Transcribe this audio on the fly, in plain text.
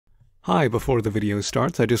Hi, before the video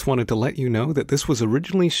starts, I just wanted to let you know that this was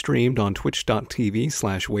originally streamed on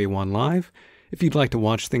twitch.tv/WayOneLive. If you'd like to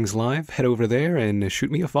watch things live, head over there and shoot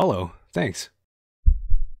me a follow. Thanks.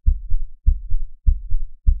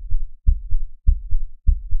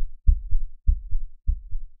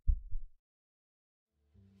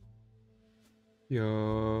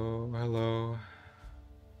 Yo, hello.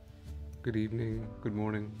 Good evening, good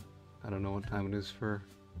morning. I don't know what time it is for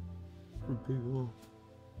people.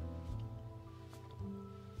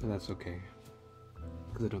 But that's okay,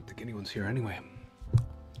 because I don't think anyone's here anyway.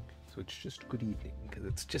 So it's just good evening, because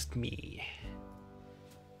it's just me.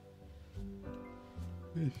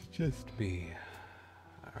 It's just me.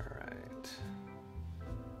 Alright.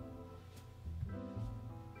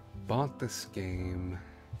 Bought this game.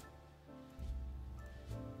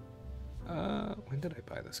 When did I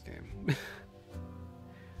buy this game?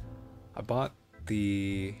 I bought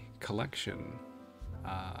the collection,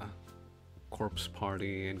 Corpse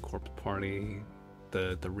Party and Corpse Party,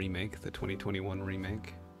 the remake, the 2021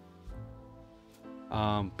 remake.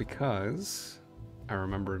 Because I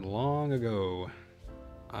remembered long ago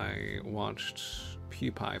I watched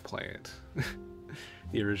PewPie play it,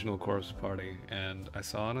 the original Corpse Party, and I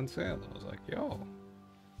saw it on sale. I was like, yo,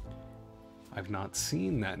 I've not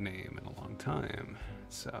seen that name in a long time,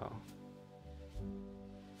 so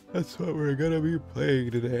that's what we're gonna be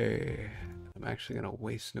playing today. I'm actually gonna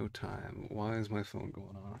waste no time. Why is my phone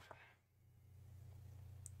going off?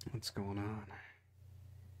 What's going on?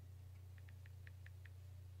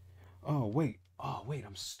 Oh wait,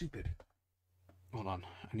 I'm stupid. Hold on,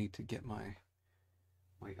 I need to get my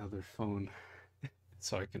other phone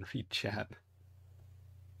so I can read chat.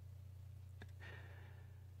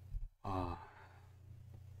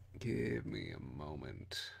 Give me a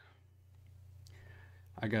moment.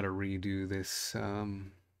 I gotta redo this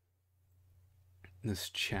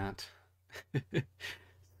this chat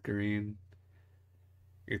screen.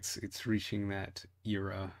 It's reaching that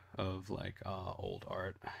era of like old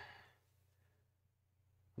art.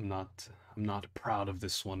 I'm not proud of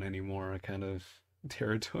this one anymore, kind of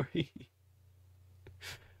territory.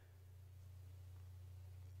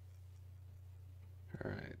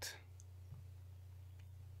 All right.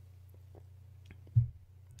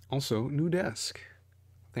 Also, new desk.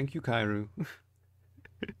 Thank you, Kairu.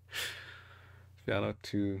 Shout out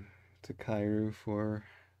to Kairu for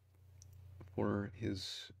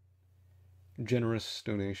his generous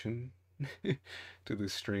donation to the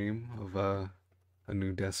stream of a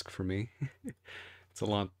new desk for me. It's a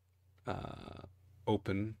lot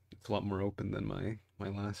open. It's a lot more open than my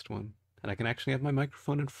last one, and I can actually have my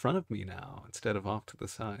microphone in front of me now instead of off to the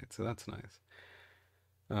side. So that's nice.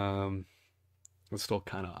 It's still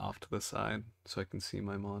kind of off to the side, so I can see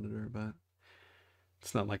my monitor, but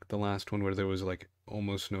it's not like the last one where there was like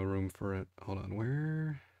almost no room for it. Hold on,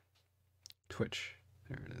 where? Twitch.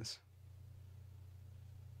 There it is.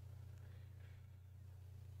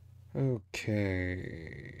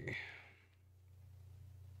 Okay.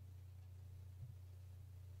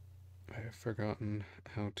 I have forgotten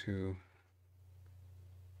how to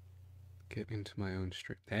get into my own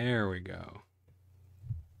stream. There we go.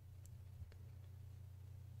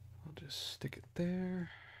 I'll just stick it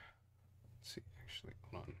there. Let's see, actually,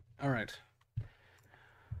 hold on. All right.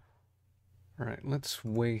 All right, let's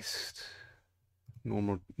waste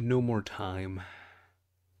no more time.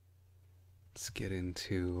 Let's get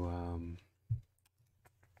into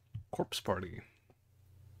Corpse Party.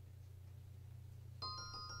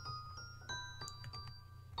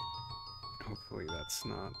 Hopefully that's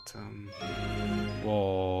not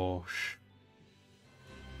whoa.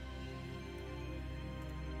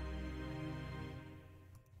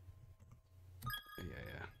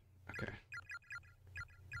 Yeah. Okay.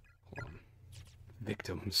 Hold on.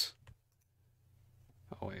 Victims.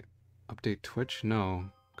 Oh wait. Update Twitch?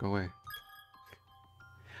 No. Go away.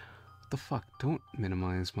 What the fuck? Don't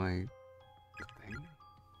minimize my thing.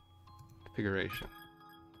 Configuration.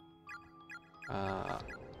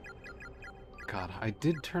 God, I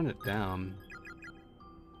did turn it down.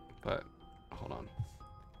 But hold on.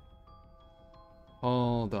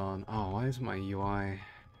 Hold on. Oh, why is my UI?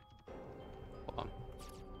 Hold on.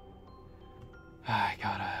 I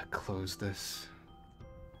gotta close this.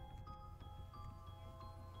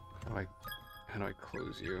 How do I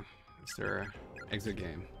close you? Is there a exit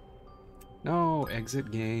game? No, exit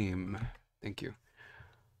game. Thank you.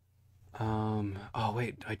 Oh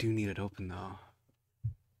wait, I do need it open though.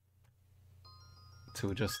 To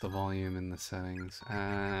adjust the volume in the settings.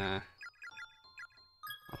 Hold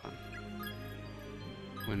on.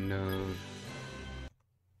 Windows.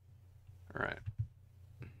 Alright.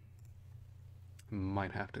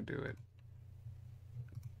 Might have to do it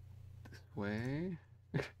this way.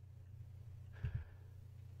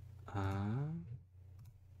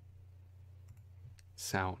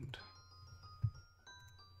 Sound.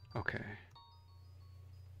 Okay.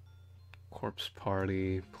 Corpse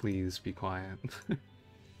party, please be quiet.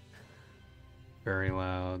 Very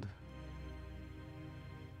loud.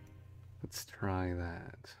 Let's try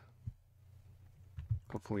that.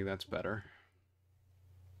 Hopefully that's better.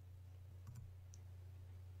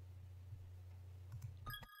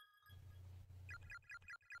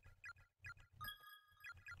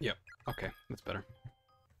 Yep, okay, that's better.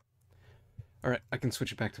 Alright, I can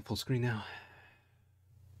switch it back to full screen now.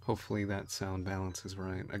 Hopefully that sound balance is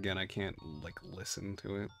right. Again, I can't, like, listen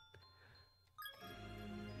to it.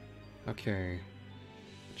 Okay.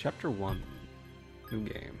 Chapter 1. New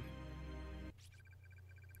game.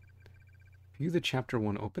 View the Chapter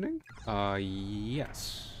 1 opening?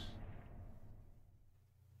 Yes.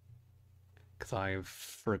 Because I've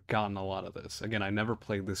forgotten a lot of this. Again, I never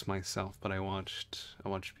played this myself, but I watched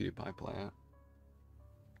PewDiePie play it.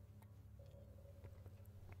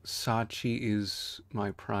 Sachi is my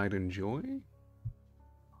pride and joy.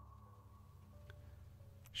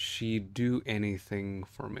 She'd do anything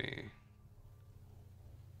for me.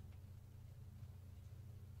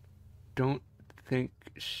 Don't think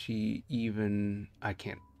she even... I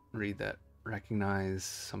can't read that. Recognize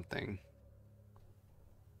something.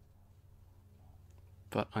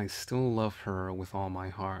 But I still love her with all my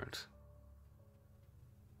heart.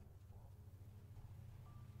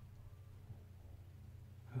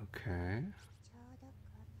 Okay.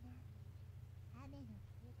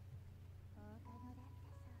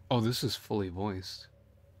 Oh, this is fully voiced.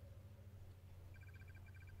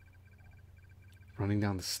 Running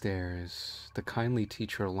down the stairs, the kindly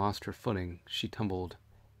teacher lost her footing. She tumbled,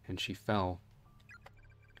 and she fell.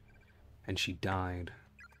 And she died.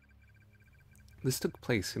 This took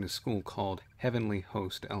place in a school called Heavenly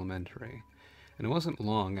Host Elementary, and it wasn't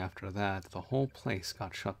long after that the whole place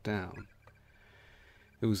got shut down.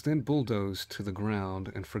 It was then bulldozed to the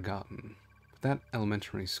ground and forgotten. But that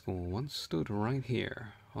elementary school once stood right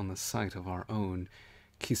here, on the site of our own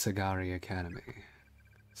Kisagari Academy.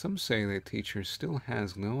 Some say that teacher still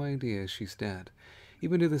has no idea she's dead,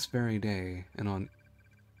 even to this very day, and on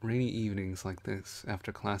rainy evenings like this,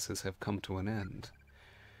 after classes have come to an end.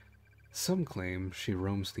 Some claim she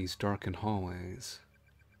roams these darkened hallways,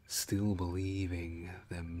 still believing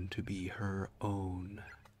them to be her own.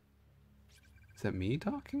 Is that me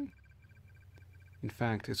talking? In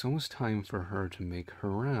fact, it's almost time for her to make her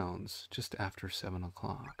rounds, just after 7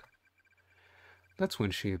 o'clock. That's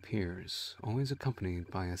when she appears, always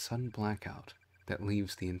accompanied by a sudden blackout that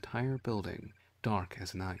leaves the entire building dark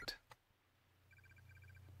as night.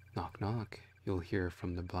 Knock knock, you'll hear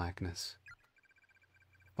from the blackness,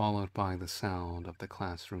 followed by the sound of the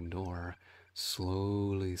classroom door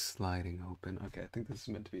slowly sliding open. Okay, I think this is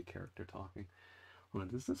meant to be a character talking. Hold on,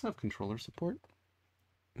 does this have controller support?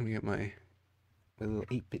 Let me get my little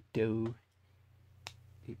 8-bit do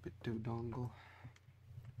dongle.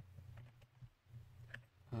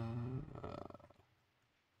 There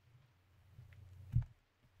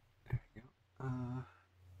we go.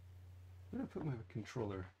 Where did I put my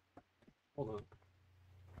controller? Hold on.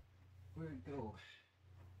 Where'd it go?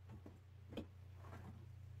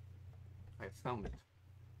 I found it.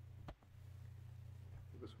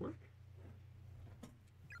 Will this work?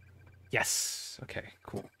 Yes! Okay,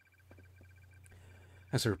 cool.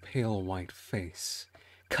 As her pale white face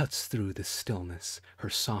cuts through the stillness, her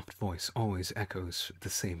soft voice always echoes the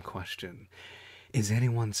same question. Is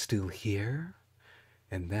anyone still here?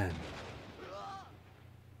 And then...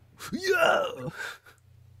 Yeah!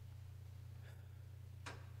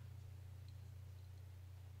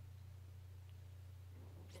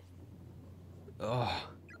 Oh.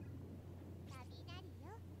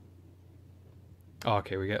 Oh,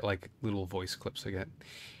 okay, we get like little voice clips again.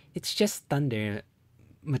 It's just thunder,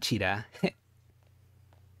 Machida.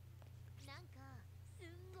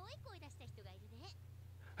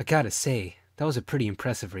 I gotta say, that was a pretty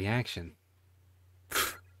impressive reaction.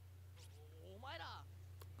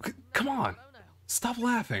 Come on! Stop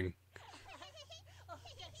laughing!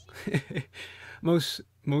 most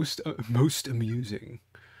amusing.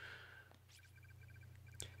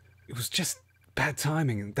 It was just bad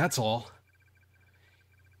timing, that's all.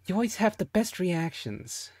 You always have the best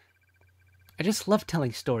reactions. I just love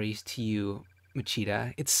telling stories to you,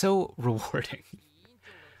 Machida. It's so rewarding.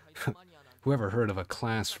 Whoever heard of a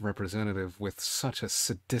class representative with such a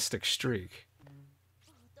sadistic streak?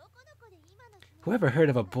 Whoever heard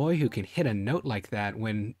of a boy who can hit a note like that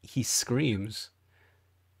when he screams?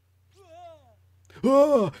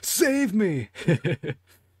 Oh, save me!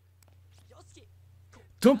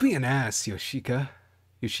 Don't be an ass, Yoshika.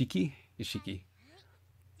 Yoshiki? Yoshiki.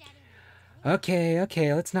 Okay,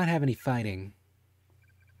 okay, let's not have any fighting.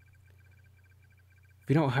 If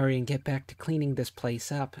we don't hurry and get back to cleaning this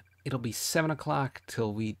place up, it'll be 7 o'clock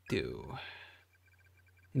till we do.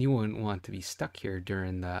 And you wouldn't want to be stuck here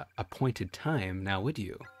during the appointed time, now would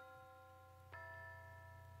you?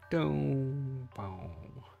 Don't.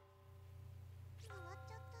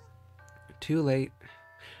 Too late.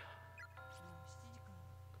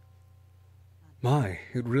 My,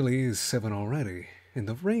 it really is 7 already, and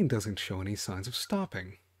the rain doesn't show any signs of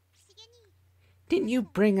stopping. Didn't you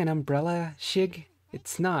bring an umbrella, Shig?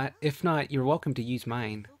 It's not. If not, you're welcome to use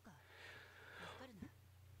mine.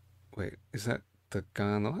 Wait, is that the guy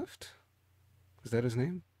on the left? Is that his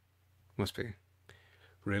name? Must be.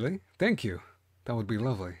 Really? Thank you. That would be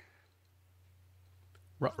lovely.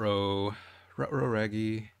 Ruh-roh. Ruh-roh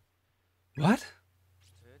Reggie. What?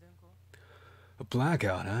 A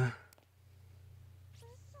blackout, huh?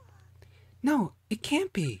 No, it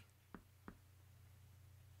can't be.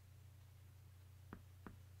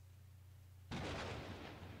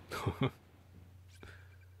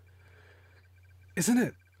 Isn't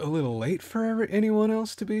it a little late for anyone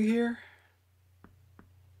else to be here?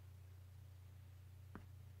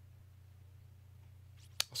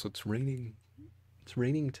 Also, it's raining. It's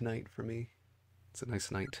raining tonight for me. It's a nice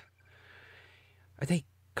night. Are they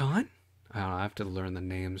gone? I don't know, I have to learn the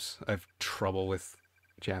names. I have trouble with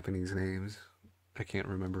Japanese names. I can't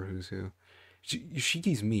remember who's who.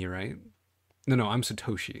 Yoshiki's me, right? No, I'm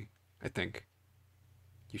Satoshi, I think.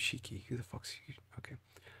 Yoshiki, who the fuck's you? Okay.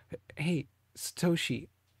 Hey, Satoshi,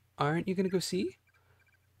 aren't you gonna go see?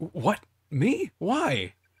 What? Me?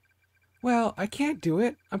 Why? Well, I can't do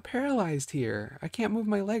it. I'm paralyzed here. I can't move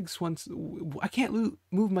my legs once. I can't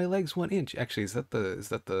move my legs 1 inch. Actually, is that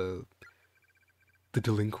the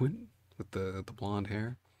delinquent with the blonde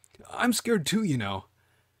hair? I'm scared too, you know.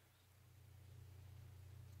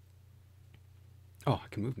 Oh, I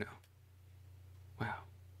can move now. Wow.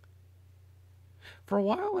 For a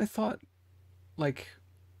while, I thought, like,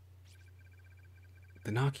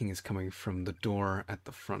 the knocking is coming from the door at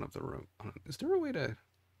the front of the room. Is there a way to...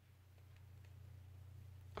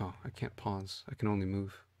 Oh, I can't pause. I can only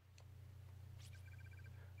move.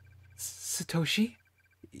 Satoshi?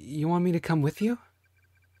 You want me to come with you?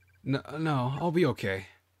 No, I'll be okay.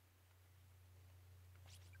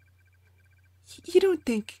 You don't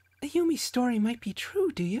think Ayumi's story might be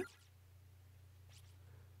true, do you?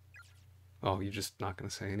 Oh, you're just not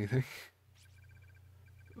gonna say anything?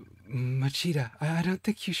 Machida, I don't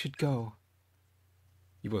think you should go.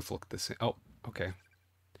 You both look the same. Oh, okay.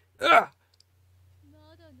 Ah!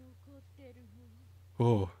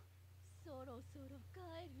 Oh.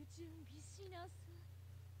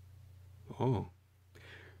 Oh.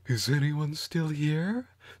 Is anyone still here?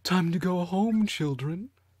 Time to go home, children.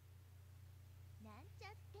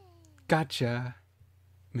 Gotcha.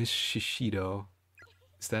 Miss Shishido.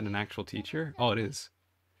 Is that an actual teacher? Oh, it is.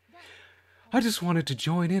 I just wanted to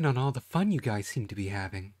join in on all the fun you guys seem to be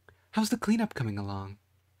having. How's the cleanup coming along?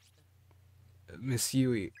 Miss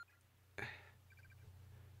Yui.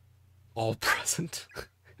 All present.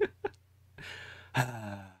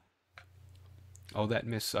 Oh, that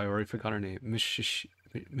Miss, I already forgot her name. Miss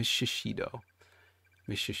Shishido.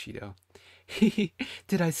 Miss Shishido.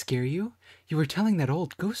 Did I scare you? You were telling that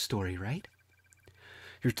old ghost story, right?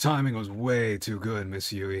 Your timing was way too good,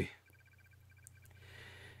 Miss Yui.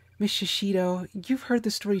 Miss Shishido, you've heard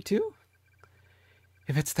the story too?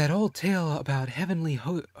 If it's that old tale about Heavenly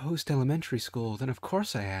Host Elementary School, then of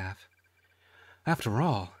course I have. After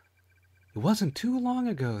all, it wasn't too long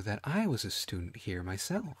ago that I was a student here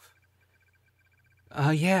myself.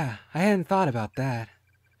 Yeah, I hadn't thought about that.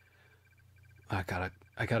 I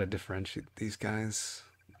gotta differentiate these guys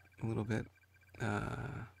a little bit.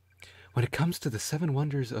 When it comes to the 7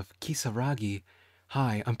 wonders of Kisaragi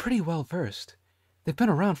High, I'm pretty well versed. They've been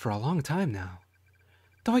around for a long time now.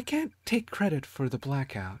 Though I can't take credit for the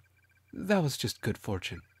blackout. That was just good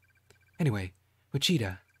fortune. Anyway,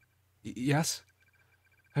 Uchida. Yes?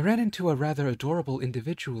 I ran into a rather adorable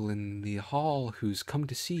individual in the hall who's come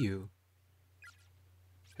to see you.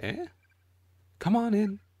 Eh? Come on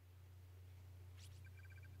in.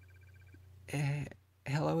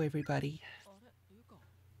 Hello everybody.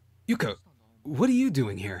 Yuka, what are you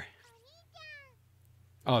doing here?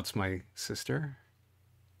 Oh, it's my sister.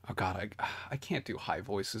 Oh god, I can't do high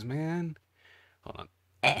voices, man. Hold on.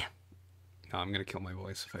 No, I'm gonna kill my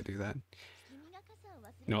voice if I do that.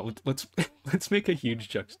 No, let's make a huge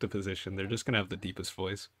juxtaposition. They're just gonna have the deepest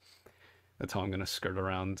voice. That's how I'm gonna skirt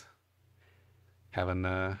around having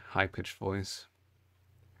a high-pitched voice.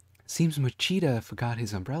 Seems Machida forgot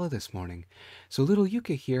his umbrella this morning, so little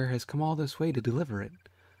Yuka here has come all this way to deliver it.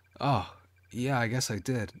 Oh, yeah, I guess I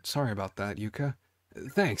did. Sorry about that, Yuka.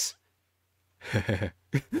 Thanks.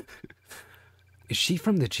 Is she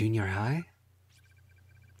from the junior high?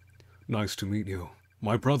 Nice to meet you.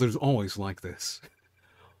 My brother's always like this.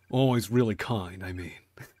 Always really kind, I mean.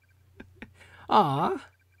 Ah,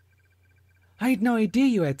 I had no idea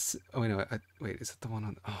you had. Oh, no, wait, is it the one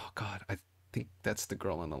on. Oh, God, I think that's the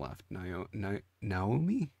girl on the left.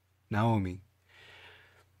 Naomi? Naomi.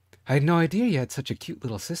 I had no idea you had such a cute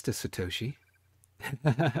little sister, Satoshi.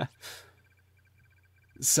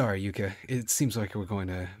 Sorry, Yuka. It seems like we're going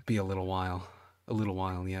to be a little while. A little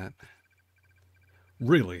while yet.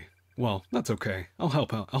 Really? Well, that's okay. I'll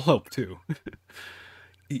help out. I'll help too.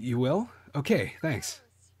 You will? Okay, thanks.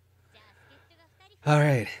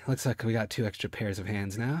 Alright, looks like we got 2 extra pairs of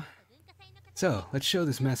hands now. So, let's show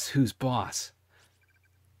this mess who's boss.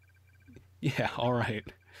 Yeah, alright.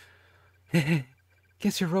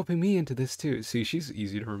 Guess you're roping me into this too. See, she's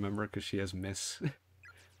easy to remember because she has Miss.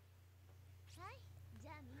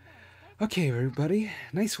 Okay, everybody,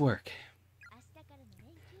 nice work.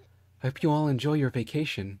 I hope you all enjoy your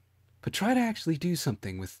vacation, but try to actually do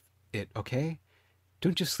something with it, okay?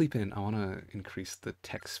 Don't just sleep in. I want to increase the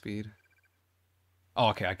text speed. Oh,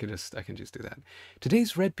 okay, I can just do that.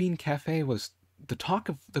 Today's Red Bean Cafe was the talk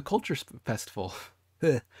of the Culture Festival.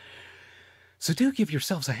 So do give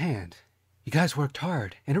yourselves a hand. You guys worked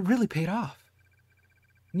hard, and it really paid off.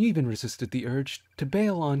 You even resisted the urge to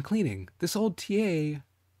bail on cleaning. This old TA...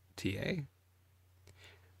 TA?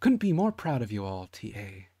 Couldn't be more proud of you all,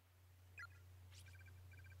 TA.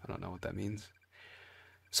 I don't know what that means.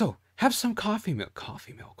 So, have some coffee milk.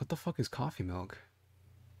 Coffee milk? What the fuck is coffee milk?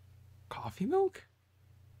 Coffee milk?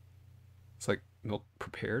 It's like milk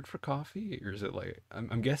prepared for coffee? Or is it like...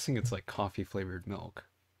 I'm guessing it's like coffee flavored milk.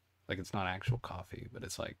 Like it's not actual coffee, but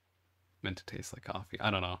it's like meant to taste like coffee. I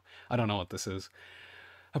don't know. I don't know what this is.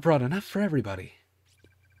 I brought enough for everybody.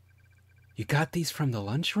 You got these from the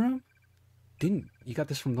lunchroom? You got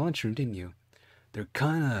this from the lunchroom, didn't you? They're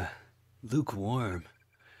kinda lukewarm.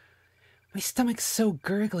 My stomach's so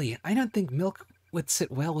gurgly. I don't think milk would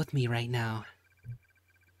sit well with me right now.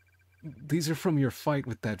 These are from your fight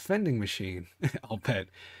with that vending machine. I'll bet.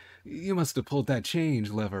 You must have pulled that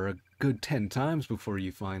change lever a good 10 times before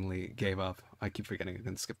you finally gave up. I keep forgetting I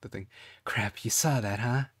can skip the thing. Crap, you saw that,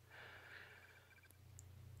 huh?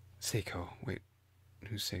 Seiko. Wait,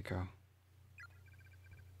 who's Seiko?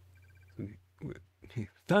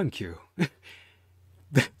 Thank you.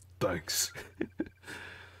 Thanks.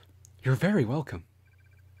 You're very welcome.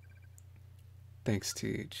 Thanks to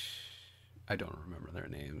each... I don't remember their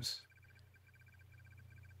names.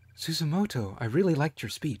 Suzumoto, I really liked your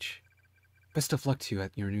speech. Best of luck to you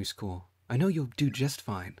at your new school. I know you'll do just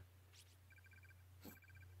fine.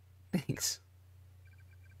 Thanks.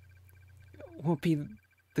 Won't be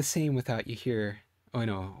the same without you here. Oh,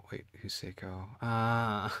 no. Wait, who's Seiko?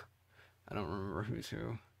 I don't remember who's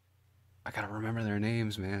who. I gotta remember their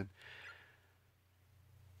names, man.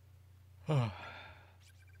 Okay,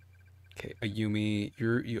 Ayumi,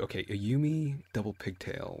 okay, Ayumi, double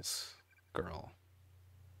pigtails, girl.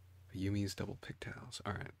 Ayumi's double pigtails,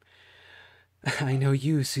 alright. I know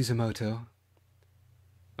you, Suzumoto.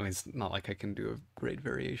 I mean, it's not like I can do a great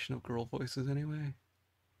variation of girl voices anyway.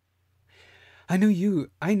 I know you,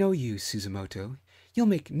 Suzumoto. You'll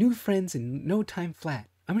make new friends in no time flat.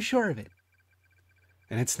 I'm sure of it.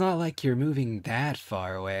 And it's not like you're moving that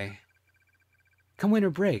far away. Come winter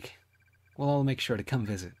break, we'll all make sure to come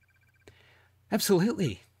visit.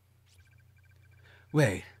 Absolutely.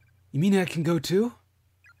 Wait, you mean I can go too?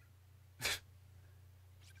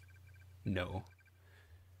 No.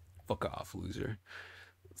 Fuck off, loser.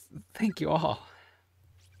 Thank you all.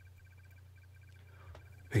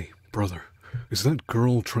 Hey, brother, is that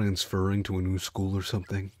girl transferring to a new school or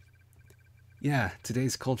something? Yeah,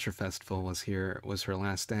 today's Culture Festival was her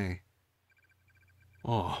last day.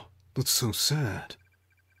 Oh, that's so sad.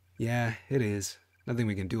 Yeah, it is. Nothing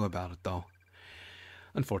we can do about it, though.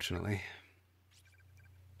 Unfortunately.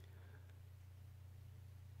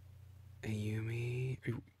 Ayumi...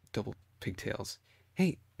 Double pigtails.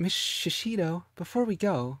 Hey, Miss Shishido, before we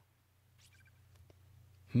go...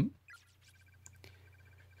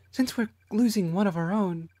 Since we're losing one of our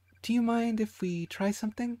own, do you mind if we try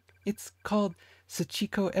something? It's called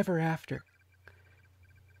Sachiko Ever After.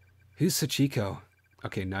 Who's Sachiko?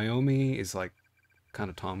 Okay, Naomi is like kind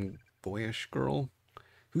of tomboyish girl.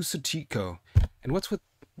 Who's Sachiko? And what's with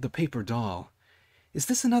the paper doll? Is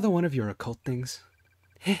this another one of your occult things?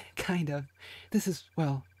 Kind of. This is,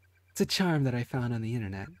 well, It's a charm that I found on the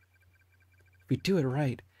internet. If we do it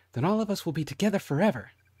right, then all of us will be together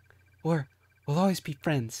forever. Or we'll always be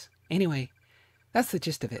friends. Anyway, that's the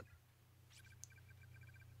gist of it.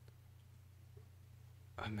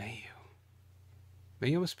 Mayu.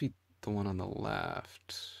 Mayu must be the one on the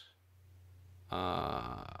left.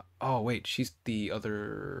 Oh wait, she's the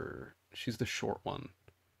other. She's the short one.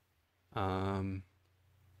 Um.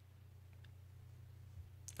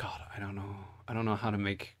 God, I don't know. I don't know how to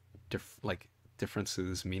make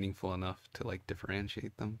differences meaningful enough to like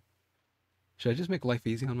differentiate them. Should I just make life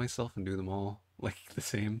easy on myself and do them all like the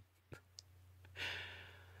same?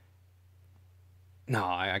 No,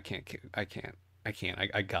 I can't. I can't. I can't.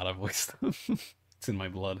 I gotta voice them. It's in my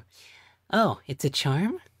blood. Oh, it's a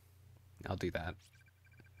charm? I'll do that.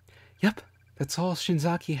 Yep, that's all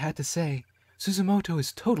Shinzaki had to say. Suzumoto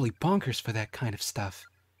is totally bonkers for that kind of stuff.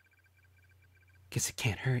 Guess it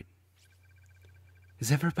can't hurt.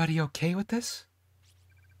 Is everybody okay with this?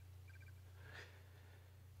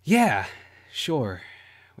 Yeah, sure.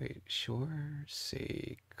 Wait, sure.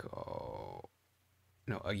 Seiko.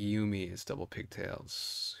 No, Ayumi is double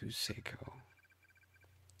pigtails. Who's Seiko?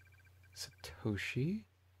 Satoshi?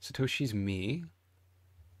 Satoshi's me.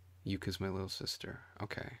 Yuka's my little sister.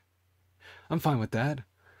 Okay. I'm fine with that.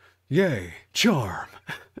 Yay, charm!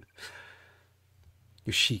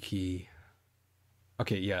 Yoshiki.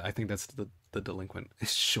 Okay, yeah, I think that's the delinquent.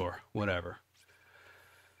 Sure, whatever.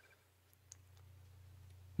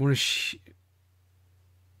 Morishi.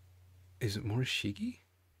 Is it Morishigi?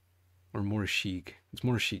 Or Morishige? It's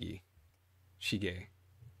Morishigi. Shige.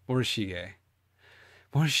 Morishige.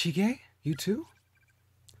 Morishige? You too?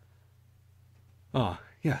 Ah,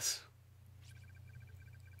 yes.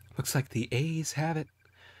 Looks like the A's have it.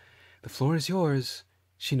 The floor is yours,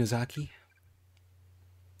 Shinozaki.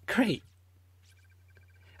 Great.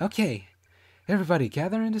 Okay, everybody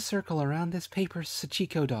gather in a circle around this paper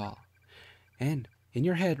Sachiko doll. And in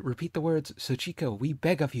your head, repeat the words, Sachiko, we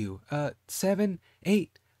beg of you. 7,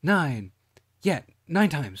 8, 9. Yeah, 9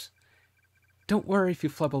 times. Don't worry if you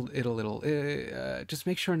flub it a little. Just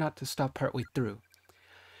make sure not to stop partway through.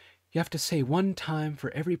 You have to say 1 time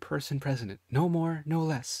for every person present. No more, no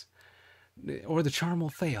less. Or the charm will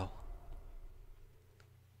fail.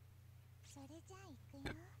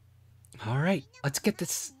 All right, let's get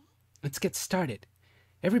started.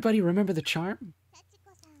 Everybody remember the charm?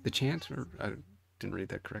 The chant? Or I didn't read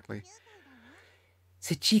that correctly.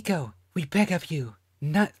 Sachiko, we beg of you.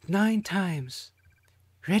 9 times.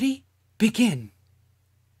 Ready? Begin.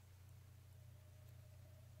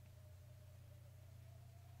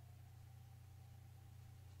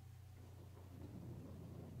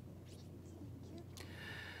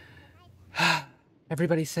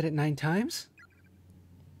 Everybody said it 9 times?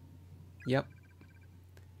 Yep.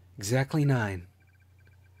 Exactly 9.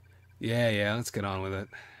 Yeah, let's get on with it.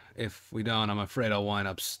 If we don't, I'm afraid I'll wind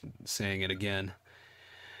up saying it again.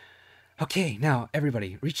 Okay, now,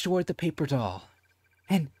 everybody, reach toward the paper doll.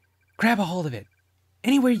 And grab a hold of it.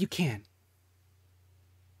 Anywhere you can.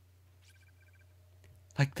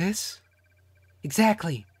 Like this?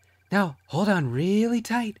 Exactly. Now, hold on really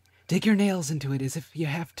tight. Dig your nails into it as if you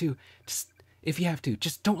have to.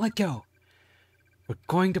 Just don't let go. We're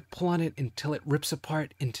going to pull on it until it rips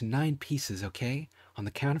apart into 9 pieces, okay? On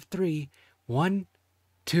the count of 3. 1,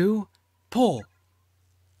 2, pull.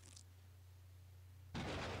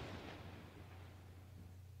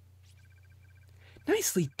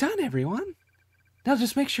 Nicely done, everyone. Now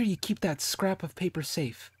just make sure you keep that scrap of paper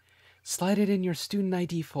safe. Slide it in your student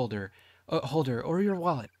ID holder or your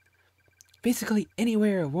wallet. Basically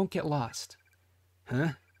anywhere it won't get lost.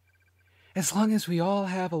 Huh? As long as we all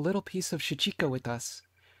have a little piece of Sachiko with us,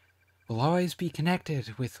 we'll always be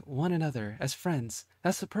connected with one another as friends.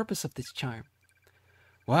 That's the purpose of this charm.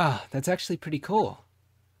 Wow, that's actually pretty cool.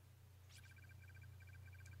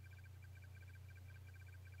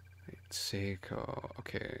 Wait, Seiko.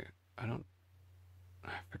 Okay, I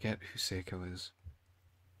forget who Seiko is.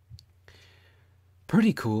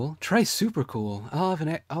 Pretty cool. Try super cool. I'll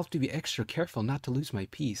have to be extra careful not to lose my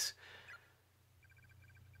piece.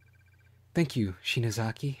 Thank you,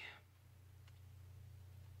 Shinozaki.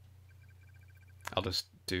 I'll just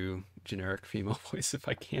do generic female voice if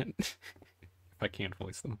I can't. If I can't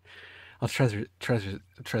voice them. I'll treasure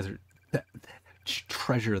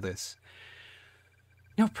this.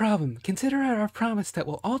 No problem. Consider it our promise that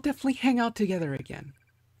we'll all definitely hang out together again.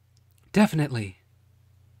 Definitely.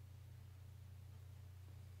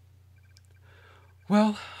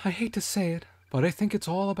 Well, I hate to say it, but I think it's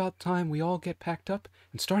all about time we all get packed up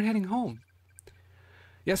and start heading home.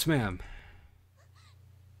 Yes, ma'am.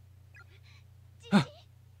 Huh,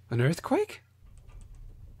 an earthquake?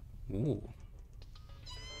 Ooh.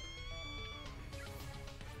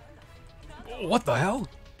 What the hell?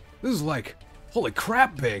 This is like, holy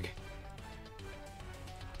crap big.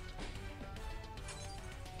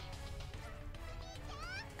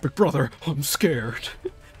 Big brother, I'm scared.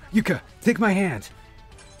 Yuka, take my hand.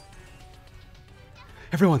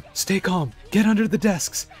 Everyone, stay calm. Get under the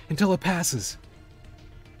desks until it passes.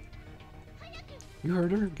 You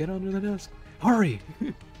heard her. Get under the desk. Hurry.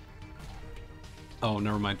 Oh,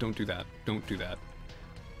 never mind. Don't do that. Don't do that.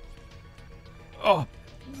 Oh,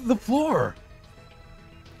 the floor.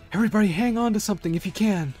 Everybody hang on to something if you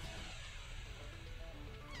can.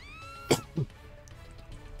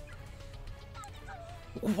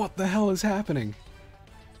 What the hell is happening?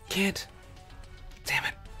 Can't. Damn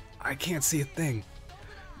it. I can't see a thing.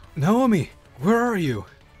 Naomi, where are you?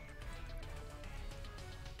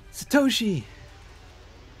 Satoshi!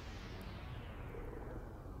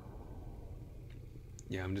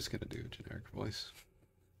 Yeah, I'm just gonna do a generic voice.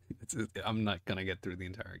 I'm not gonna get through the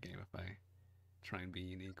entire game if I try and be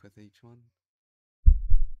unique with each one.